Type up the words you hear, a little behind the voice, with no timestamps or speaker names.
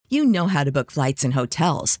You know how to book flights and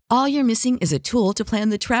hotels. All you're missing is a tool to plan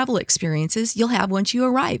the travel experiences you'll have once you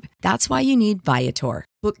arrive. That's why you need Viator.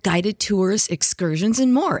 Book guided tours, excursions,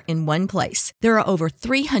 and more in one place. There are over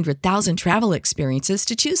 300,000 travel experiences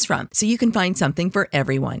to choose from, so you can find something for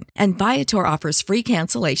everyone. And Viator offers free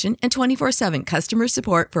cancellation and 24/7 customer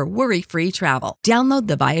support for worry-free travel. Download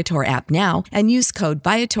the Viator app now and use code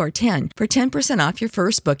Viator10 for 10% off your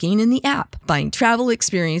first booking in the app. Find travel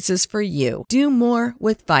experiences for you. Do more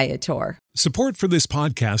with Viator. Support for this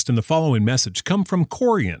podcast and the following message come from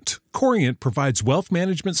Corient. Corient provides wealth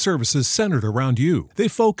management services centered around you. They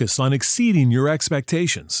focus on exceeding your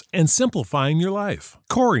expectations and simplifying your life.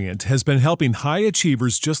 Corient has been helping high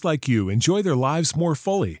achievers just like you enjoy their lives more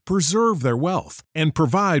fully, preserve their wealth, and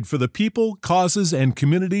provide for the people, causes, and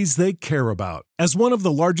communities they care about. As one of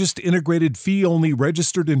the largest integrated fee-only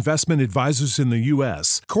registered investment advisors in the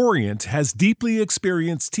U.S., Corient has deeply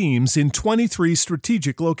experienced teams in 23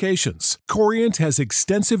 strategic locations. Corient has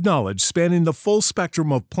extensive knowledge spanning the full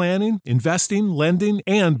spectrum of planning, investing, lending,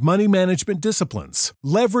 and money management disciplines.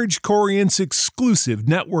 Leverage Corient's exclusive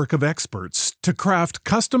network of experts to craft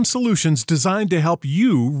custom solutions designed to help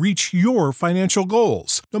you reach your financial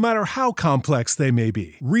goals, no matter how complex they may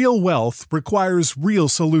be. Real wealth requires real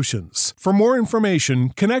solutions. For more information,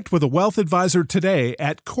 connect with a wealth advisor today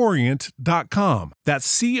at Corient.com.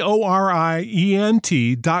 That's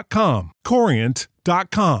Corient.com.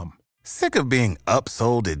 Corient.com. Sick of being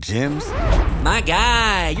upsold at gyms? My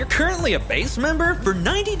guy, you're currently a base member. For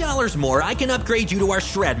 $90 more, I can upgrade you to our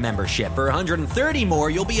Shred membership. For $130 more,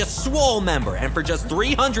 you'll be a Swole member. And for just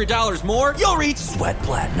 $300 more, you'll reach Sweat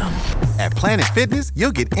Platinum. At Planet Fitness,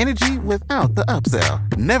 you'll get energy without the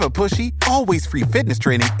upsell. Never pushy, always free fitness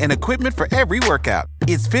training and equipment for every workout.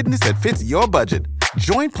 It's fitness that fits your budget.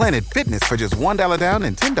 Join Planet Fitness for just $1 down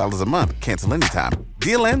and $10 a month. Cancel anytime.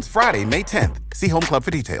 Deal ends Friday, May 10th. See Home Club for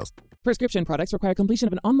details. Prescription products require completion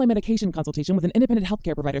of an online medication consultation with an independent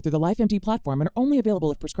healthcare provider through the LifeMD platform and are only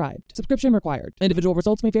available if prescribed. Subscription required. Individual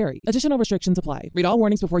results may vary. Additional restrictions apply. Read all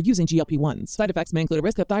warnings before using GLP-1s. Side effects may include a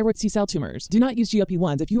risk of thyroid C-cell tumors. Do not use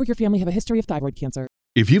GLP-1s if you or your family have a history of thyroid cancer.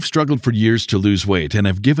 If you've struggled for years to lose weight and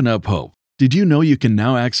have given up hope, did you know you can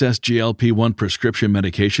now access GLP-1 prescription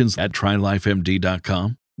medications at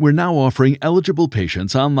TryLifeMD.com? We're now offering eligible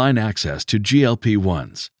patients online access to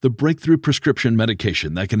GLP-1s, the breakthrough prescription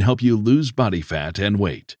medication that can help you lose body fat and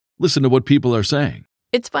weight. Listen to what people are saying.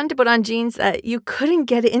 It's fun to put on jeans that you couldn't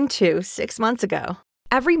get into 6 months ago.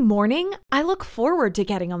 Every morning, I look forward to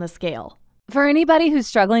getting on the scale. For anybody who's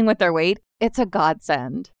struggling with their weight, it's a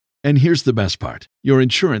godsend. And here's the best part. Your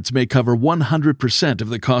insurance may cover 100% of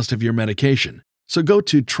the cost of your medication. So go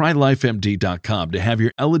to TryLifeMD.com to have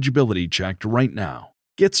your eligibility checked right now.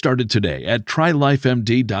 Get started today at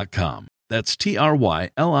TryLifeMD.com. That's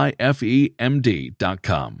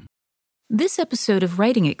TryLifeMD.com. This episode of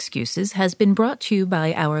Writing Excuses has been brought to you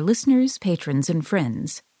by our listeners, patrons, and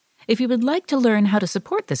friends. If you would like to learn how to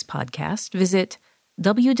support this podcast, visit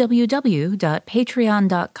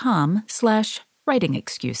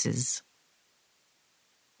www.patreon.com/writingexcuses.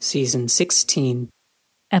 Season 16.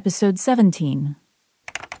 Episode 17.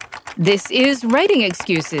 This is Writing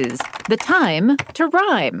Excuses, the time to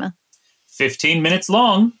rhyme. 15 minutes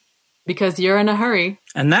long. Because you're in a hurry.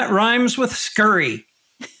 And that rhymes with scurry.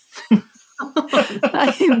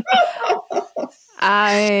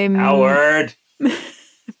 I'm Howard.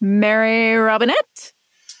 Mary Robinette.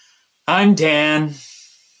 I'm Dan.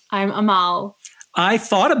 I'm Amal. I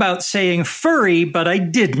thought about saying furry, but I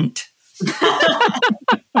didn't.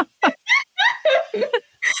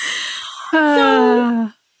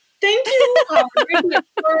 Thank you, Howard,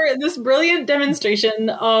 for this brilliant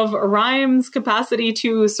demonstration of rhyme's capacity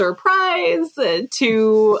to surprise,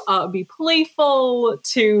 to be playful,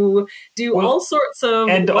 to do all sorts of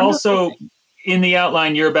and also things. In the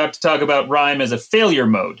outline, you're about to talk about rhyme as a failure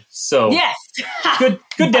mode. So yes, good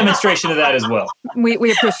demonstration of that as well.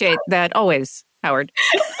 We appreciate that always, Howard.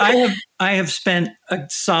 I have spent a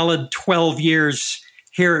solid 12 years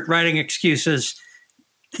here at Writing Excuses,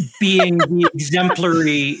 being the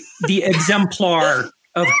exemplar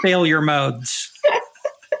of failure modes.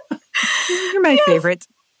 You're my favorite.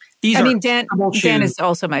 Dan is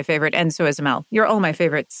also my favorite, and so is Mel. You're all my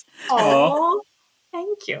favorites. Oh,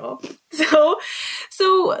 thank you. So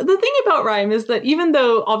the thing about rhyme is that even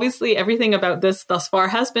though obviously everything about this thus far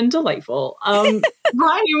has been delightful,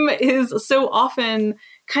 rhyme is so often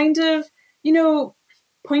kind of,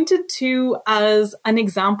 pointed to as an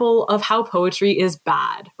example of how poetry is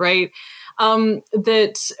bad, right?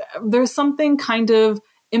 That there's something kind of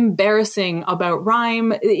embarrassing about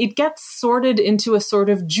rhyme. It gets sorted into a sort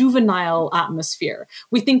of juvenile atmosphere.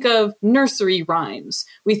 We think of nursery rhymes.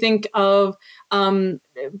 We think of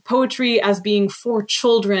poetry as being for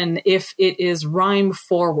children if it is rhyme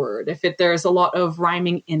forward, if there's a lot of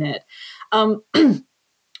rhyming in it.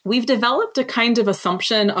 We've developed a kind of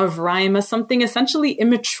assumption of rhyme as something essentially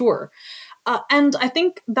immature. And I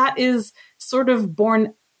think that is sort of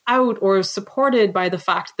borne out or supported by the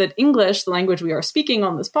fact that English, the language we are speaking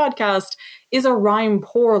on this podcast, is a rhyme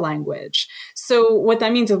poor language. So what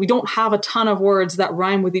that means is we don't have a ton of words that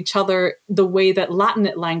rhyme with each other the way that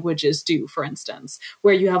Latinate languages do, for instance,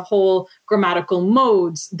 where you have whole grammatical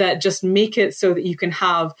modes that just make it so that you can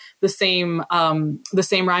have the same rhyme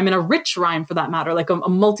and a rich rhyme for that matter, like a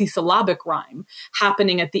multisyllabic rhyme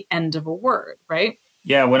happening at the end of a word, right?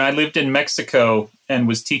 Yeah, when I lived in Mexico and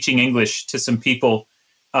was teaching English to some people,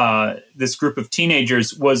 this group of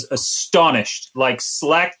teenagers was astonished, like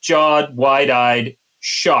slack-jawed, wide-eyed,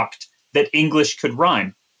 shocked that English could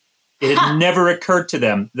rhyme. It had never occurred to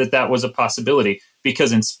them that that was a possibility,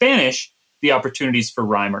 because in Spanish, the opportunities for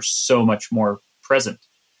rhyme are so much more present.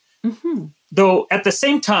 Mm-hmm. Though at the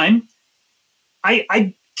same time,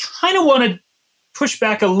 I kind of want to push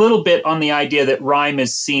back a little bit on the idea that rhyme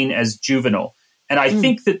is seen as juvenile. And I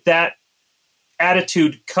think that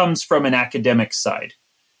attitude comes from an academic side.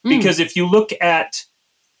 Because if you look at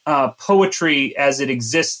poetry as it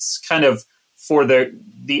exists kind of for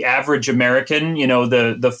the average American, you know,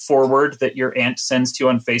 the foreword that your aunt sends to you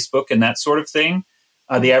on Facebook and that sort of thing,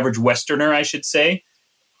 the average Westerner, I should say,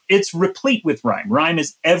 it's replete with rhyme. Rhyme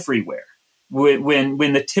is everywhere. When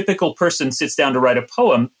the typical person sits down to write a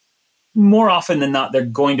poem, more often than not, they're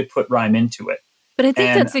going to put rhyme into it. But I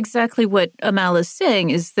think that's exactly what Amal is saying,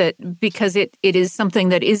 is that because it is something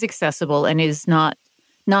that is accessible and is not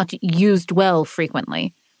used well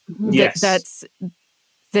frequently. Yes.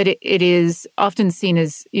 That it is often seen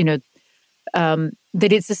as, you know,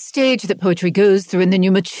 that it's a stage that poetry goes through, and then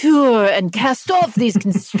you mature and cast off these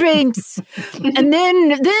constraints, and then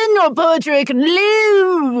your poetry can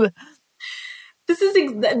live. This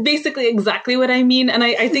is basically exactly what I mean. And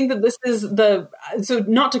I think that this is so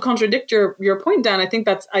not to contradict your point, Dan, I think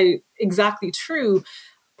that's exactly true.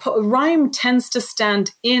 Rhyme tends to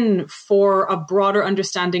stand in for a broader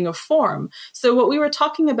understanding of form. So what we were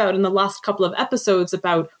talking about in the last couple of episodes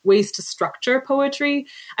about ways to structure poetry,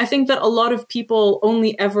 I think that a lot of people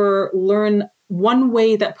only ever learn one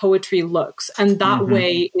way that poetry looks. And that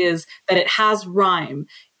way is that it has rhyme.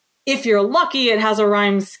 If you're lucky, it has a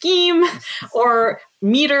rhyme scheme or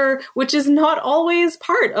meter, which is not always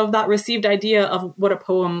part of that received idea of what a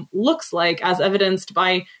poem looks like, as evidenced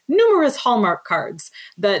by numerous Hallmark cards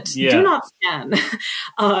that do not scan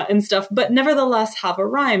and stuff, but nevertheless have a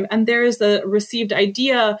rhyme. And there is a received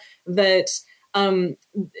idea that,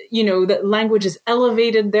 that language is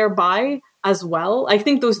elevated thereby as well. I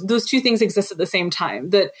think those two things exist at the same time,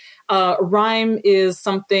 that rhyme is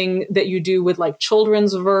something that you do with like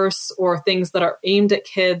children's verse or things that are aimed at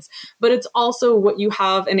kids, but it's also what you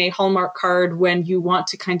have in a Hallmark card when you want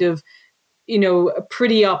to kind of,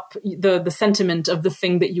 pretty up the sentiment of the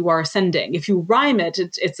thing that you are sending. If you rhyme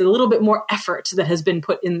it's a little bit more effort that has been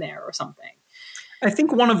put in there or something. I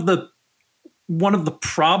think one of the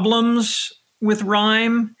problems with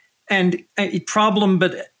rhyme, and a problem,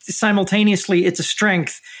 but simultaneously it's a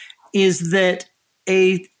strength, is that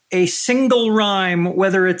a single rhyme,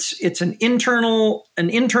 whether it's an internal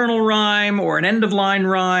rhyme or an end of line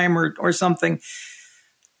rhyme or something,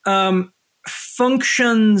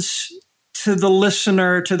 functions to the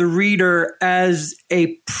listener, to the reader, as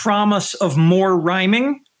a promise of more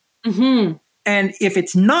rhyming. Mm-hmm. And if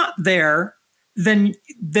it's not there, then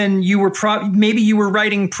you were maybe you were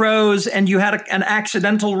writing prose and you had an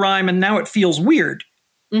accidental rhyme and now it feels weird.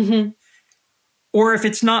 Mm-hmm. Or if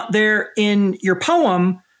it's not there in your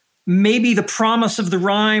poem, maybe the promise of the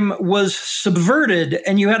rhyme was subverted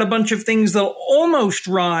and you had a bunch of things that almost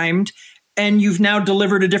rhymed and you've now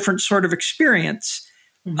delivered a different sort of experience.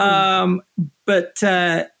 Mm-hmm. But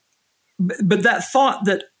that thought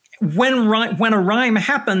that when a rhyme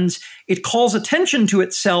happens, it calls attention to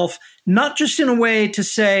itself, not just in a way to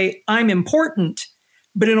say, I'm important,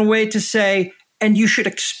 but in a way to say, and you should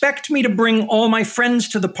expect me to bring all my friends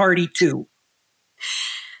to the party too.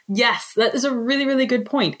 Yes, that is a really, really good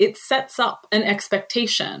point. It sets up an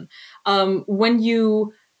expectation.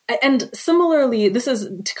 And similarly, this is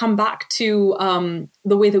to come back to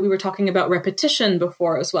the way that we were talking about repetition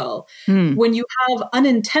before as well. When you have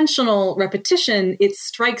unintentional repetition, it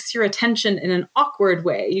strikes your attention in an awkward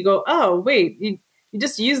way. You go, oh, wait, You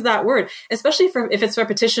just use that word, especially if it's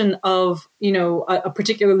repetition of, a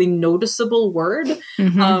particularly noticeable word.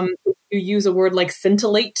 Mm-hmm. You use a word like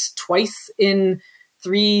scintillate twice in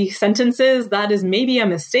 3 sentences, that is maybe a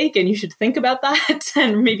mistake, and you should think about that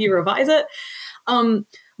and maybe revise it.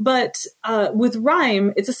 But with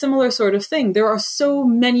rhyme, it's a similar sort of thing. There are so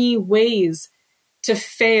many ways to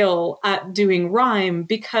fail at doing rhyme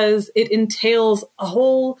because it entails a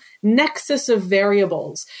whole nexus of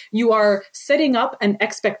variables. You are setting up an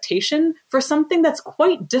expectation for something that's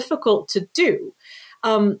quite difficult to do.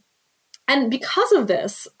 And because of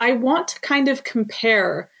this, I want to kind of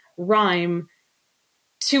compare rhyme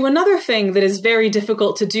to another thing that is very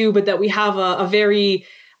difficult to do, but that we have a very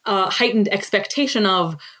heightened expectation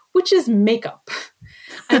of, which is makeup.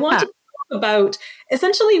 I want to talk about,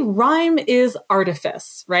 essentially, rhyme is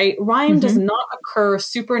artifice, right? Rhyme does not occur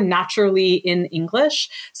supernaturally in English.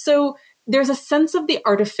 So there's a sense of the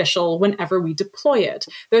artificial whenever we deploy it.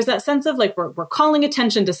 There's that sense of like, we're calling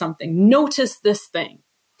attention to something. Notice this thing.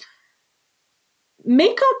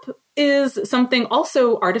 Makeup is something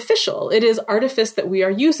also artificial. It is artifice that we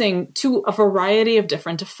are using to a variety of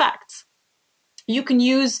different effects. You can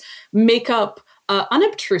use makeup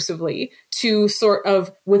unobtrusively to sort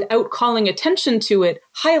of, without calling attention to it,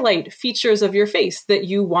 highlight features of your face that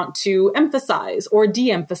you want to emphasize or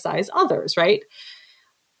de-emphasize others, right?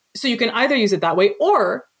 So you can either use it that way,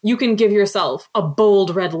 or you can give yourself a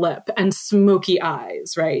bold red lip and smoky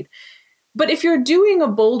eyes, right? But if you're doing a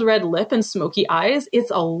bold red lip and smoky eyes,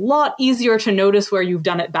 it's a lot easier to notice where you've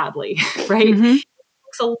done it badly, right? It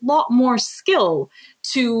takes a lot more skill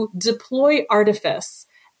to deploy artifice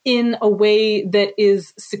in a way that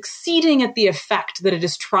is succeeding at the effect that it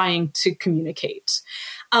is trying to communicate.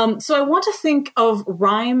 So I want to think of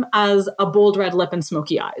rhyme as a bold red lip and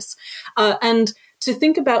smoky eyes. And to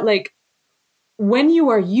think about, like, when you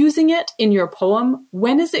are using it in your poem,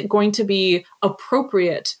 when is it going to be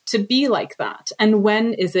appropriate to be like that? And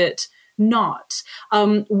when is it not?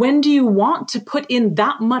 When do you want to put in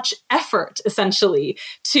that much effort, essentially,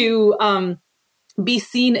 to be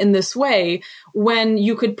seen in this way, when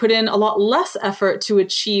you could put in a lot less effort to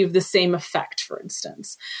achieve the same effect, for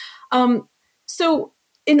instance? So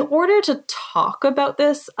in order to talk about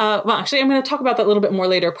this, actually, I'm going to talk about that a little bit more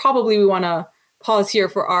later. Probably we want to pause here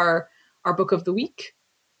for our book of the week.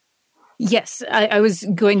 Yes, I was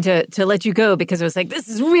going to let you go because I was like, this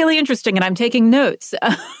is really interesting and I'm taking notes.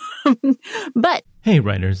 But hey,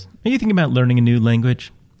 writers, are you thinking about learning a new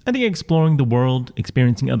language? I think exploring the world,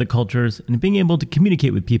 experiencing other cultures, and being able to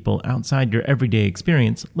communicate with people outside your everyday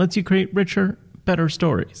experience lets you create richer, better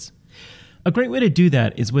stories. A great way to do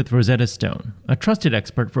that is with Rosetta Stone, a trusted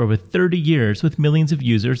expert for over 30 years with millions of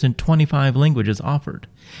users and 25 languages offered.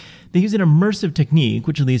 They use an immersive technique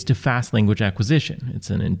which leads to fast language acquisition. It's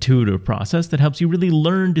an intuitive process that helps you really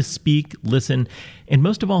learn to speak, listen, and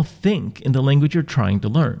most of all, think in the language you're trying to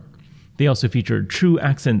learn. They also feature true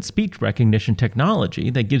accent speech recognition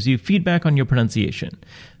technology that gives you feedback on your pronunciation.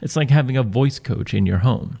 It's like having a voice coach in your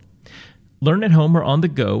home. Learn at home or on the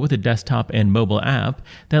go with a desktop and mobile app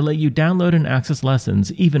that let you download and access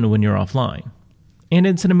lessons even when you're offline. And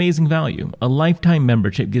it's an amazing value. A lifetime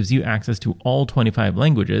membership gives you access to all 25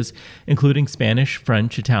 languages, including Spanish,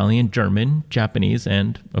 French, Italian, German, Japanese,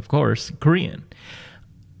 and, of course, Korean.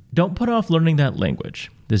 Don't put off learning that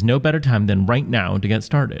language. There's no better time than right now to get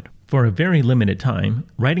started. For a very limited time,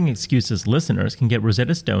 Writing Excuses listeners can get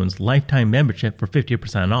Rosetta Stone's lifetime membership for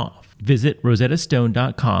 50% off. Visit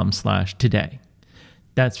rosettastone.com/today.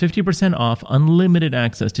 That's 50% off unlimited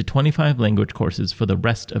access to 25 language courses for the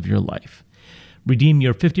rest of your life. Redeem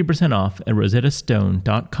your 50% off at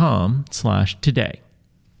rosettastone.com/today.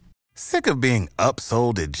 Sick of being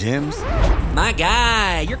upsold at gyms? My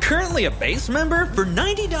guy, you're currently a base member. For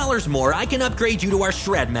 $90 more, I can upgrade you to our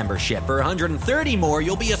Shred membership. For $130 more,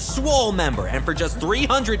 you'll be a Swole member. And for just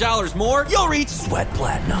 $300 more, you'll reach Sweat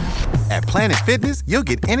Platinum. At Planet Fitness, you'll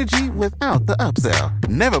get energy without the upsell.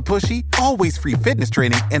 Never pushy, always free fitness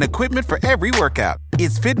training and equipment for every workout.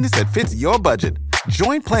 It's fitness that fits your budget.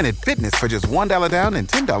 Join Planet Fitness for just $1 down and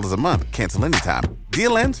 $10 a month. Cancel anytime.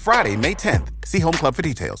 Deal ends Friday, May 10th. See Home Club for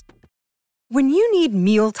details. When you need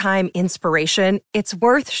mealtime inspiration, it's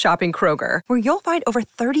worth shopping Kroger, where you'll find over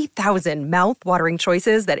 30,000 mouth-watering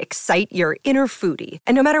choices that excite your inner foodie.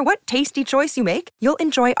 And no matter what tasty choice you make, you'll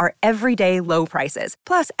enjoy our everyday low prices,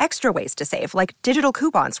 plus extra ways to save, like digital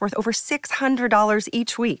coupons worth over $600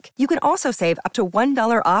 each week. You can also save up to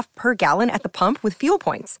 $1 off per gallon at the pump with fuel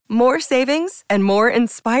points. More savings and more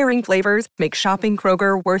inspiring flavors make shopping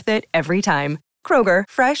Kroger worth it every time. Kroger,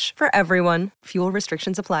 fresh for everyone. Fuel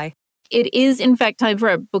restrictions apply. It is, in fact, time for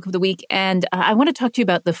our book of the week. And I want to talk to you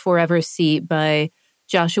about The Forever Sea by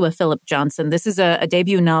Joshua Philip Johnson. This is a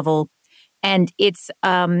debut novel, and it's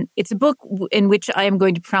a book in which I am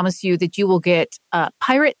going to promise you that you will get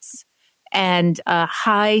pirates and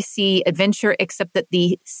high sea adventure, except that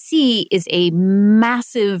the sea is a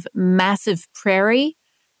massive, massive prairie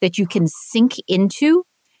that you can sink into.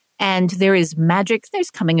 And there is magic,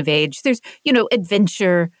 there's coming of age, there's,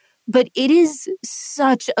 adventure, but it is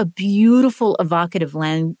such a beautiful, evocative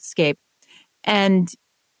landscape. And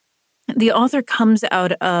the author comes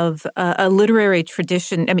out of a literary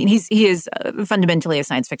tradition. I mean, he is fundamentally a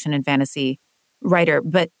science fiction and fantasy writer,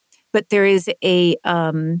 but there is a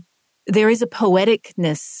poetic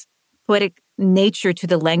nature to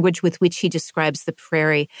the language with which he describes the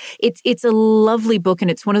prairie. It's a lovely book,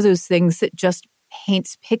 and it's one of those things that just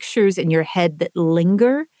paints pictures in your head that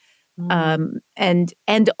linger. And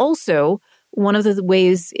also one of the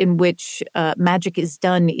ways in which magic is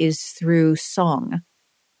done is through song.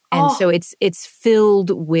 And so it's filled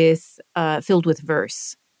with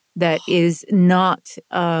verse that is not,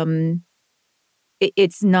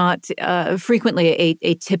 it's not frequently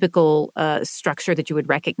a typical structure that you would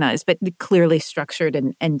recognize, but clearly structured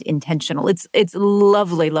and intentional. It's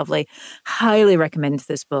lovely, lovely. Highly recommend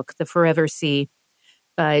this book, The Forever Sea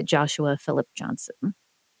by Joshua Philip Johnson.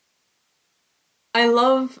 I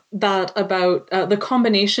love that about the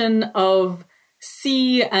combination of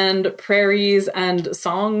sea and prairies and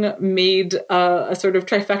song made a sort of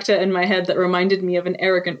trifecta in my head that reminded me of an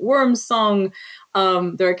Arrogant Worms song.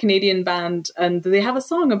 They're a Canadian band, and they have a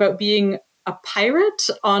song about being a pirate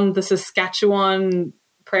on the Saskatchewan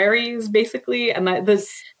prairies, basically. And the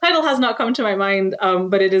title has not come to my mind,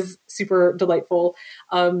 but it is super delightful.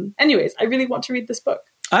 Anyways, I really want to read this book.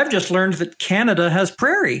 I've just learned that Canada has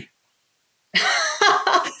prairie.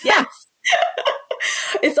 Yes.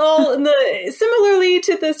 It's all similarly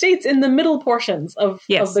to the States in the middle portions of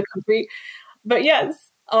the country. But yes.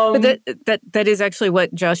 But that is actually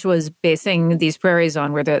what Joshua is basing these prairies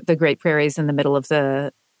on, were the Great Prairies in the middle of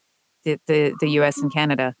the U.S. and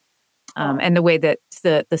Canada. And the way that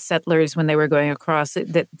the settlers, when they were going across,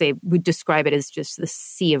 that they would describe it as just the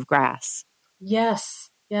sea of grass. Yes.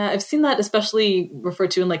 Yeah, I've seen that especially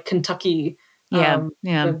referred to in like Kentucky.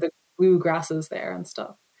 The blue grasses there and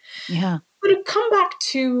stuff. Yeah. But to come back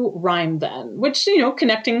to rhyme then, which,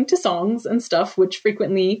 connecting to songs and stuff, which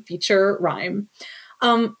frequently feature rhyme.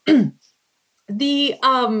 When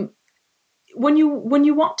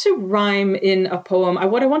you want to rhyme in a poem,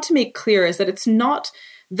 what I want to make clear is that it's not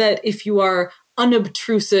that if you are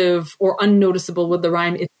unobtrusive or unnoticeable with the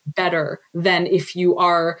rhyme, it's better than if you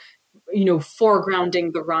are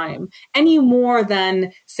foregrounding the rhyme, any more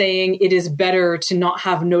than saying it is better to not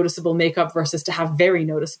have noticeable makeup versus to have very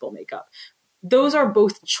noticeable makeup. Those are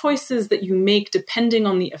both choices that you make depending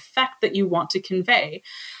on the effect that you want to convey.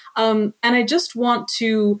 And I just want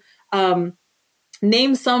to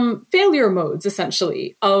name some failure modes,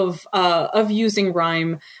 essentially, of using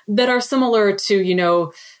rhyme that are similar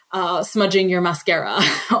to, smudging your mascara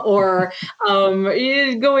or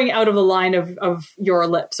going out of the line of your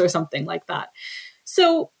lips or something like that.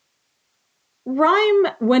 So rhyme,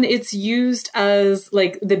 when it's used as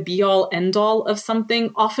like the be-all end-all of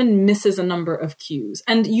something, often misses a number of cues.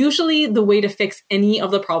 And usually the way to fix any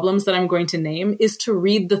of the problems that I'm going to name is to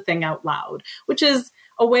read the thing out loud, which is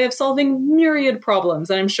a way of solving myriad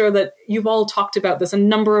problems. And I'm sure that you've all talked about this a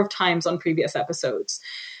number of times on previous episodes.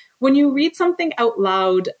 When you read something out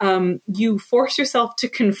loud, you force yourself to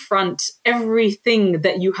confront everything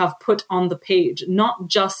that you have put on the page, not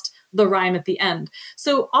just the rhyme at the end.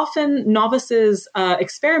 So often novices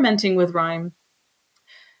experimenting with rhyme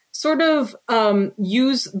sort of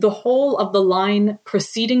use the whole of the line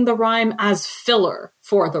preceding the rhyme as filler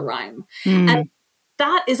for the rhyme. And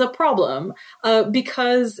that is a problem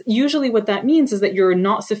because usually what that means is that you're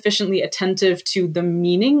not sufficiently attentive to the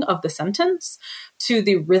meaning of the sentence, to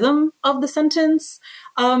the rhythm of the sentence,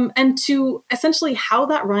 and to essentially how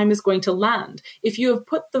that rhyme is going to land. If you have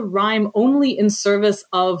put the rhyme only in service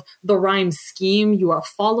of the rhyme scheme you are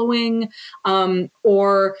following,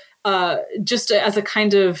 or just as a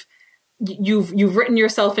kind of, you've written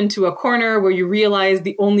yourself into a corner where you realize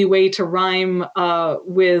the only way to rhyme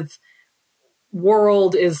with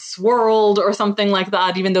world is swirled or something like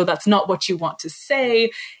that, even though that's not what you want to say,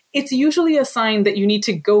 it's usually a sign that you need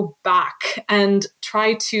to go back and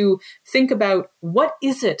try to think about what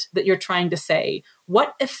is it that you're trying to say?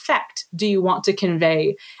 What effect do you want to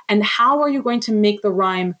convey? And how are you going to make the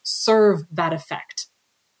rhyme serve that effect?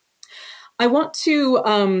 I want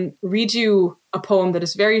to read you a poem that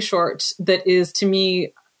is very short, that is, to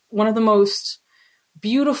me, one of the most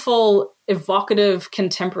beautiful, evocative,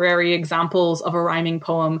 contemporary examples of a rhyming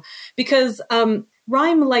poem, because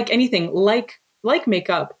rhyme, like anything, like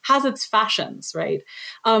makeup, has its fashions, right?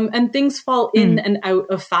 And things fall in and out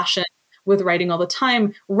of fashion with writing all the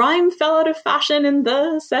time. Rhyme fell out of fashion in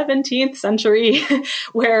the 17th century,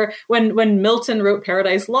 where when Milton wrote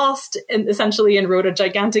Paradise Lost, and wrote a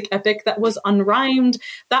gigantic epic that was unrhymed,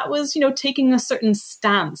 that was, taking a certain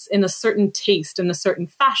stance in a certain taste, in a certain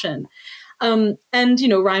fashion. And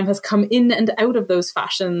rhyme has come in and out of those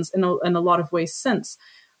fashions in a lot of ways since.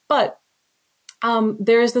 But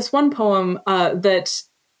there is this one poem that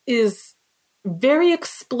is very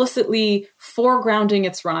explicitly foregrounding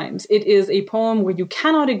its rhymes. It is a poem where you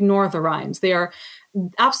cannot ignore the rhymes. They are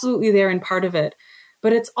absolutely there and part of it.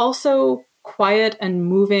 But it's also quiet and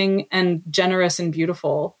moving and generous and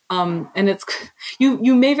beautiful. And it's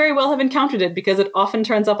you may very well have encountered it because it often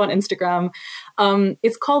turns up on Instagram.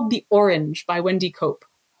 It's called The Orange by Wendy Cope.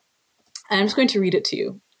 And I'm just going to read it to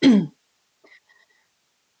you.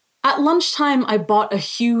 At lunchtime, I bought a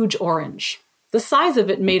huge orange. The size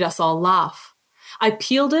of it made us all laugh. I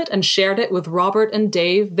peeled it and shared it with Robert and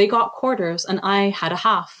Dave. They got quarters and I had a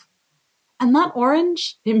half. And that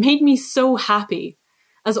orange, it made me so happy,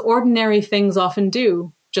 as ordinary things often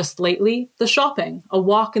do. Just lately, the shopping, a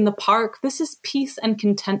walk in the park. This is peace and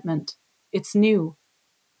contentment. It's new.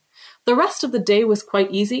 The rest of the day was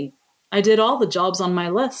quite easy. I did all the jobs on my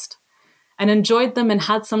list and enjoyed them and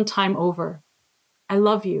had some time over. I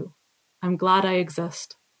love you. I'm glad I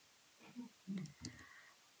exist.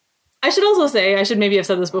 I should also say, I should maybe have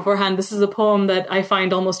said this beforehand, this is a poem that I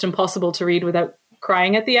find almost impossible to read without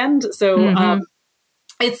crying at the end. So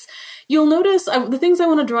you'll notice the things I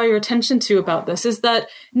want to draw your attention to about this is that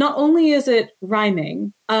not only is it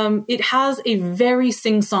rhyming, it has a very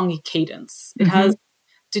sing-songy cadence. It has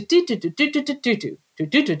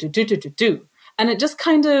and it just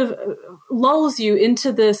kind of lulls you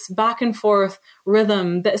into this back and forth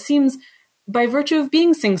rhythm that seems, by virtue of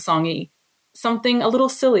being sing-songy, something a little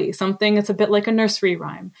silly, something it's a bit like a nursery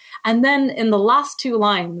rhyme. And then in the last two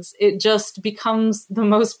lines, it just becomes the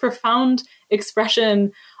most profound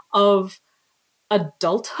expression of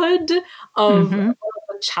adulthood, of the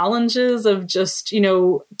challenges of just,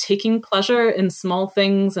 taking pleasure in small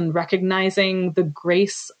things and recognizing the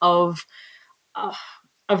grace of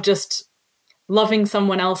just loving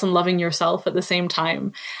someone else and loving yourself at the same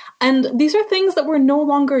time. And these are things that we're no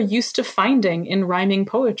longer used to finding in rhyming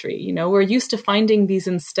poetry. We're used to finding these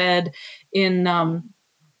instead in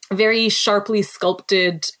very sharply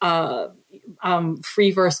sculpted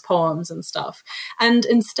free verse poems and stuff. And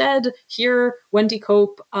instead, here, Wendy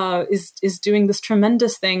Cope is doing this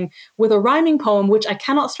tremendous thing with a rhyming poem, which I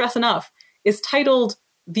cannot stress enough, is titled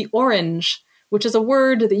The Orange, which is a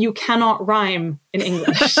word that you cannot rhyme in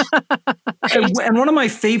English. And one of my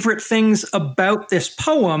favorite things about this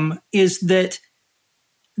poem is that,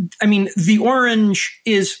 the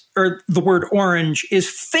word orange is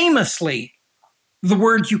famously the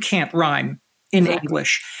word you can't rhyme in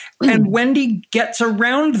English. And Wendy gets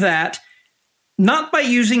around that, not by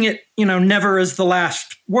using it, never as the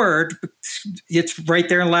last word. It's right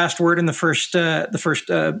there in the last word in the first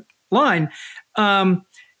line.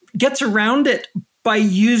 Gets around it by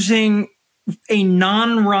using a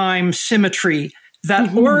non-rhyme symmetry.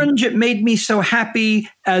 That orange, it made me so happy,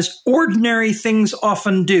 as ordinary things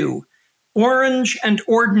often do. Orange and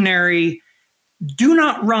ordinary do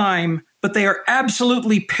not rhyme, but they are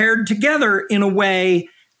absolutely paired together in a way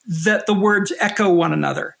that the words echo one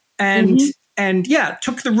another. And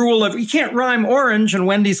took the rule of you can't rhyme orange, and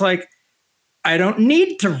Wendy's like, I don't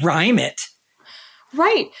need to rhyme it.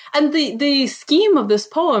 Right. And the scheme of this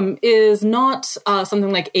poem is not something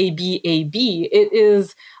like A, B, A, B. It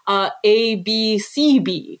is A, B, C,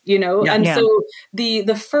 B, So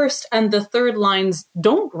the first and the third lines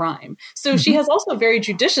don't rhyme. So she has also very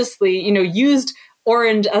judiciously, used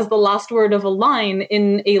orange as the last word of a line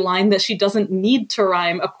in a line that she doesn't need to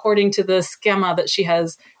rhyme according to the schema that she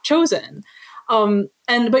has chosen. But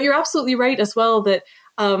you're absolutely right as well that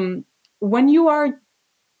when you are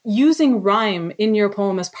using rhyme in your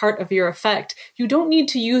poem as part of your effect, you don't need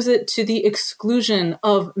to use it to the exclusion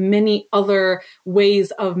of many other ways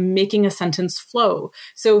of making a sentence flow.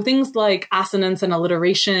 So things like assonance and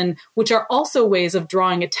alliteration, which are also ways of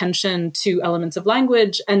drawing attention to elements of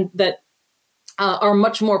language and that are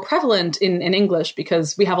much more prevalent in English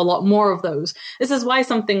because we have a lot more of those. This is why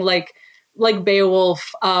something like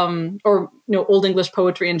Beowulf or Old English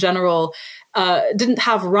poetry in general didn't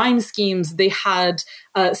have rhyme schemes. They had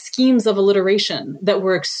schemes of alliteration that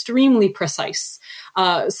were extremely precise.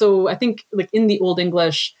 So I think in the Old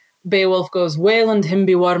English, Beowulf goes, Wayland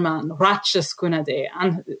himbi warman, ratchas kunade.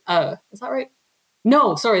 And is that right?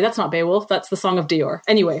 No, sorry, that's not Beowulf. That's the Song of Dior.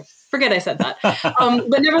 Anyway, forget I said that.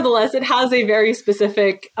 But nevertheless, it has a very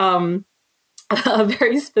specific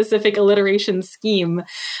alliteration scheme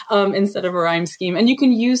instead of a rhyme scheme, and you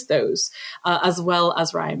can use those as well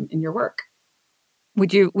as rhyme in your work.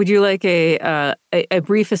 Would you like a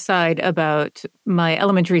brief aside about my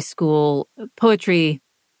elementary school poetry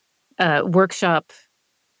workshop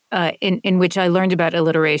in which I learned about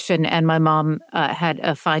alliteration, and my mom had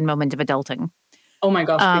a fine moment of adulting. Oh my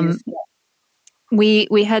gosh, please.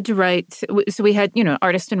 We had to write, so we had,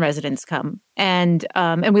 artist in residence come, and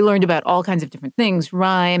we learned about all kinds of different things: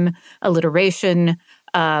 rhyme, alliteration,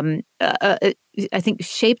 I think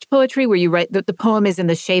shaped poetry, where you write the poem is in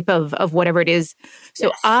the shape of whatever it is. So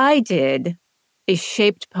yes. I did a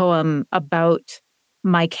shaped poem about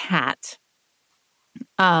my cat,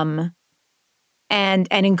 and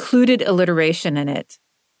included alliteration in it,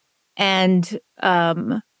 and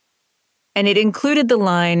it included the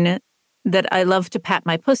line that I love to pat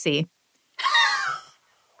my pussy.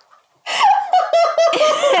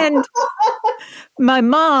 And my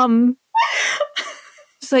mom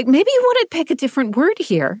was like, maybe you want to pick a different word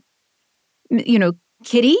here.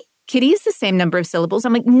 Kitty? Kitty is the same number of syllables.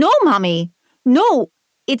 I'm like, no, mommy. No,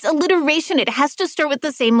 it's alliteration. It has to start with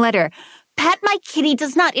the same letter. Pat my kitty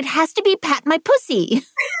does not. It has to be pat my pussy.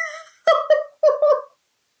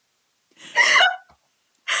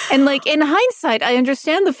 And in hindsight, I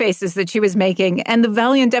understand the faces that she was making and the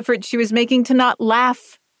valiant effort she was making to not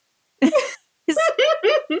laugh. Oh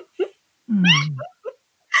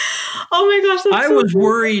my gosh. I was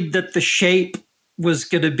worried that the shape was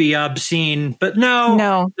going to be obscene, but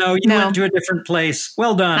no, you went to a different place.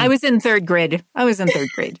 Well done. I was in third grade.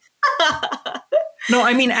 No,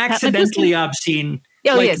 I mean accidentally obscene.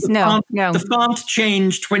 Oh, yes. No. The font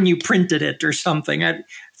changed when you printed it or something. At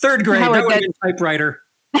third grade, that would have been typewriter.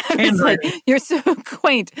 You're so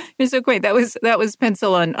quaint. That was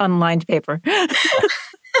pencil on lined paper.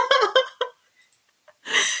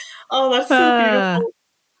 Oh, that's so beautiful.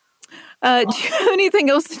 Do you have anything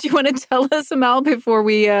else that you want to tell us, Amal, before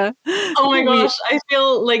we... oh my gosh, I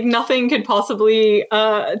feel like nothing could possibly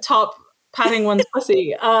top patting one's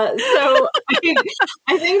pussy. So I think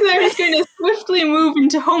they're just going to swiftly move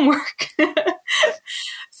into homework.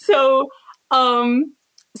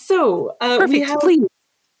 Perfect, please.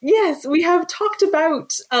 Yes, we have talked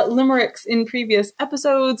about limericks in previous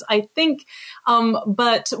episodes, I think.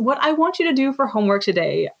 But what I want you to do for homework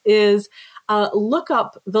today is look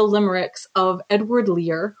up the limericks of Edward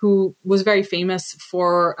Lear, who was very famous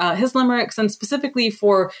for his limericks and specifically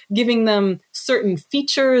for giving them certain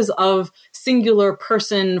features of singular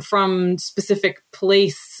person from specific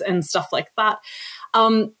place and stuff like that.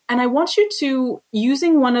 And I want you to,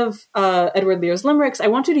 using one of Edward Lear's limericks, I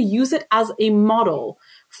want you to use it as a model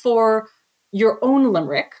for your own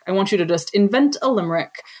limerick. I want you to just invent a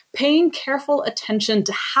limerick, paying careful attention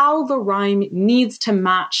to how the rhyme needs to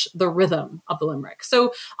match the rhythm of the limerick.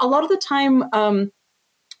 So a lot of the time,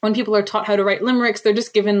 when people are taught how to write limericks, they're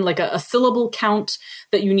just given a syllable count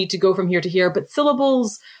that you need to go from here to here. But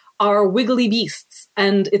syllables are wiggly beasts,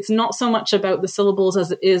 and it's not so much about the syllables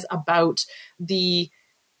as it is about the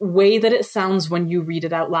way that it sounds when you read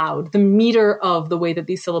it out loud, the meter of the way that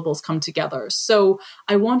these syllables come together. So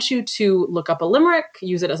I want you to look up a limerick,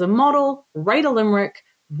 use it as a model, write a limerick,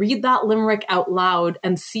 read that limerick out loud,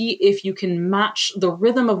 and see if you can match the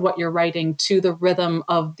rhythm of what you're writing to the rhythm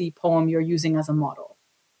of the poem you're using as a model.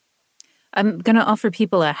 I'm going to offer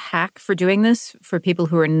people a hack for doing this, for people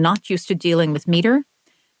who are not used to dealing with meter.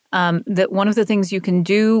 That one of the things you can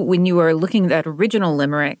do when you are looking at that original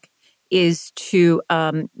limerick is to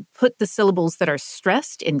put the syllables that are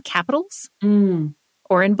stressed in capitals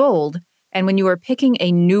or in bold. And when you are picking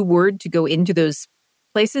a new word to go into those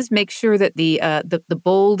places, make sure that the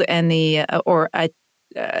bold and the or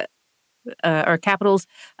capitals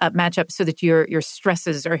match up so that your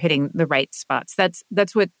stresses are hitting the right spots.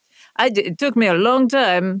 That's what I did. It took me a long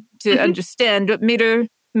time to understand what meter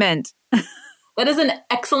meant. That is an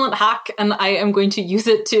excellent hack, and I am going to use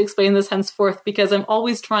it to explain this henceforth, because I'm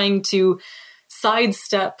always trying to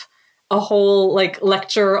sidestep a whole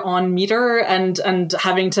lecture on meter and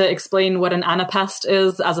having to explain what an anapest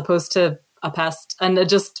is as opposed to a pest, and it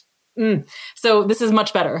just so this is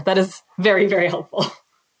much better. That is very, very helpful.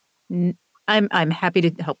 I'm happy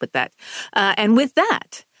to help with that, and with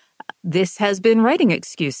that, this has been Writing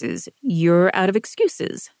Excuses. You're out of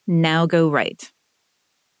excuses. Now go write.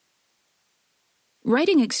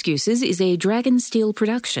 Writing Excuses is a Dragonsteel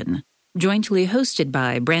production, jointly hosted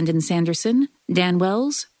by Brandon Sanderson, Dan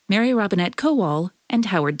Wells, Mary Robinette Kowal, and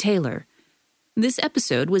Howard Taylor. This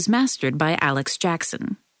episode was mastered by Alex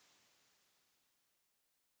Jackson.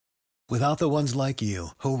 Without the ones like you,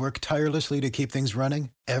 who work tirelessly to keep things running,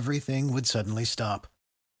 everything would suddenly stop.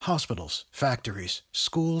 Hospitals, factories,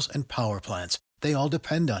 schools, and power plants, they all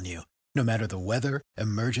depend on you. No matter the weather,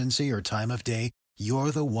 emergency, or time of day,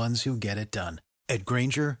 you're the ones who get it done. At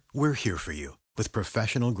Grainger, we're here for you with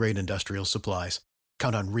professional-grade industrial supplies.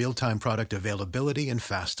 Count on real-time product availability and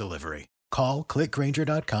fast delivery. Call, click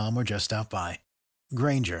Grainger.com, or just stop by.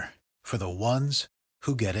 Grainger, for the ones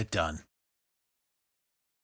who get it done.